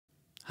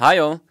Hi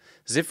all,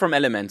 Ziv from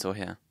Elementor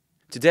here.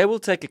 Today we'll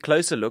take a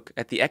closer look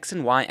at the X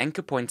and Y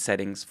anchor point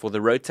settings for the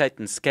rotate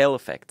and scale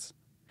effects.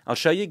 I'll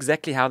show you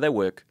exactly how they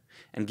work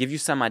and give you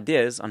some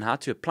ideas on how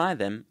to apply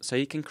them so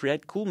you can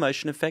create cool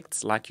motion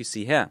effects like you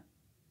see here.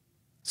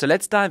 So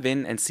let's dive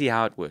in and see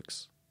how it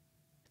works.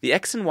 The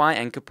X and Y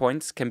anchor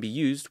points can be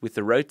used with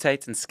the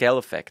rotate and scale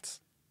effects.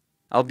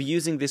 I'll be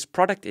using this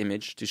product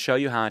image to show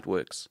you how it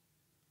works.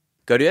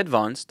 Go to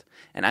Advanced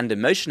and under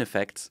Motion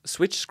Effects,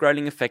 switch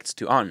Scrolling Effects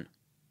to On.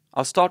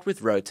 I'll start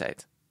with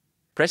Rotate.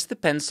 Press the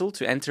pencil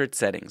to enter its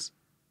settings.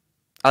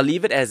 I'll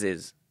leave it as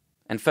is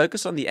and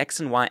focus on the X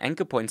and Y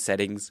anchor point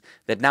settings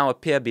that now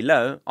appear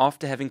below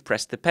after having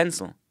pressed the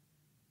pencil.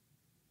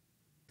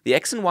 The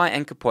X and Y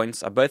anchor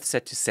points are both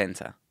set to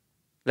center.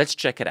 Let's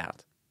check it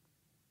out.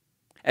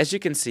 As you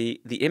can see,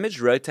 the image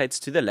rotates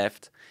to the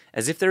left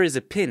as if there is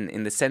a pin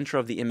in the center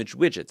of the image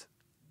widget.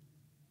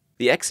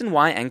 The X and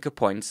Y anchor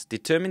points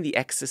determine the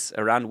axis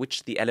around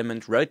which the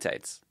element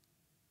rotates.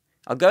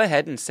 I'll go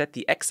ahead and set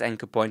the X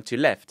anchor point to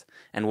left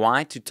and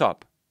Y to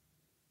top.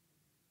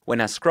 When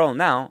I scroll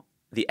now,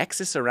 the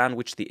axis around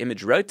which the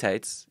image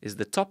rotates is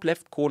the top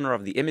left corner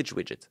of the image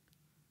widget.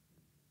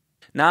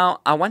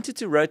 Now, I want it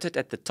to rotate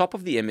at the top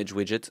of the image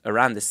widget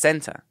around the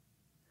center,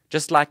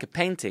 just like a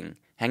painting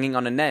hanging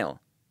on a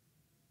nail.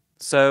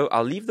 So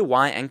I'll leave the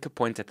Y anchor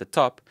point at the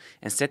top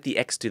and set the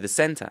X to the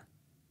center.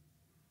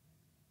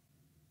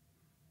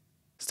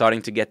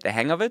 Starting to get the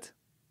hang of it?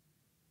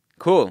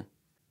 Cool.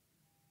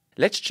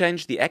 Let's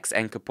change the X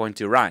anchor point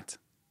to right.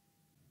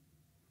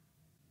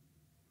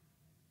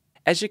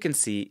 As you can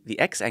see, the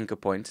X anchor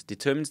point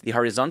determines the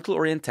horizontal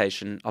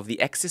orientation of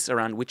the axis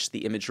around which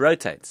the image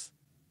rotates.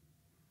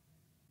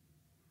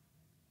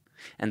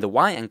 And the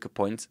Y anchor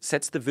point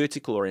sets the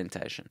vertical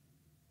orientation.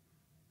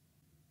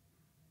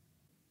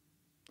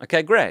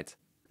 Okay, great.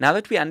 Now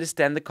that we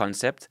understand the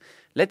concept,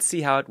 let's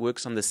see how it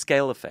works on the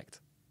scale effect.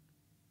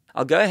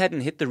 I'll go ahead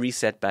and hit the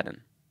reset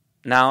button.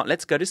 Now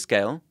let's go to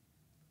scale.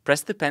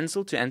 Press the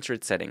pencil to enter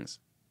its settings.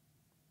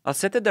 I'll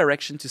set the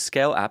direction to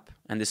scale up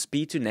and the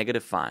speed to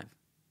 -5.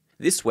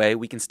 This way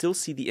we can still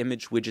see the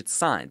image widget's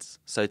sides,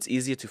 so it's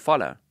easier to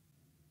follow.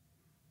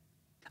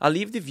 I'll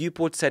leave the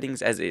viewport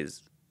settings as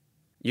is.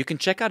 You can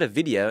check out a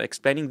video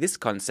explaining this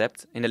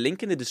concept in a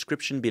link in the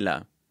description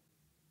below.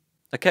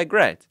 Okay,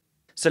 great.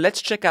 So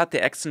let's check out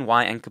the X and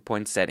Y anchor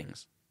point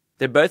settings.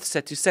 They're both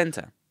set to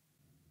center.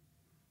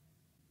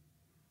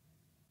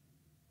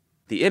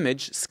 The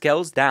image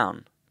scales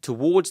down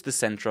towards the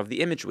center of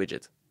the image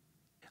widget.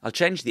 I'll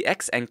change the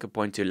X anchor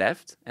point to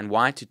left and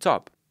Y to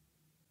top.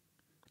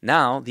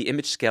 Now the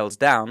image scales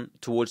down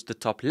towards the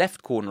top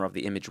left corner of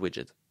the image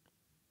widget.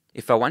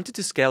 If I wanted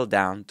to scale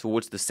down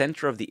towards the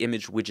center of the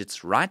image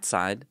widget's right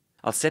side,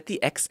 I'll set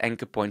the X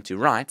anchor point to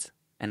right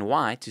and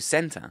Y to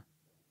center.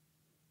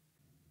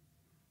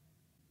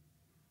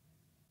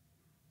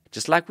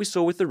 Just like we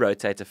saw with the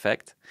rotate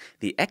effect,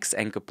 the X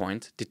anchor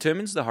point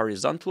determines the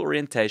horizontal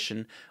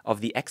orientation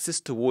of the axis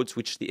towards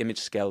which the image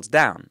scales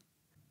down,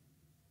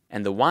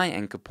 and the Y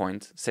anchor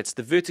point sets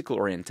the vertical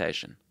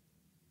orientation.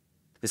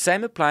 The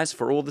same applies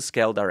for all the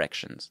scale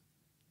directions.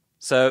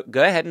 So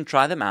go ahead and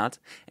try them out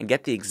and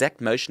get the exact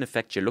motion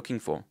effect you're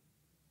looking for.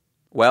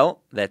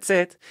 Well, that's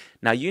it.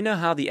 Now you know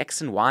how the X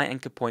and Y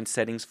anchor point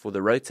settings for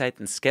the rotate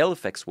and scale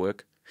effects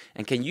work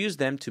and can use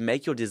them to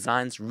make your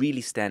designs really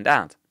stand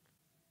out.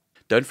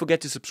 Don't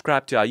forget to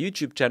subscribe to our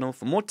YouTube channel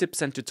for more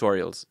tips and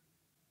tutorials.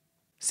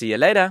 See you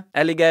later,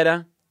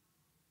 alligator!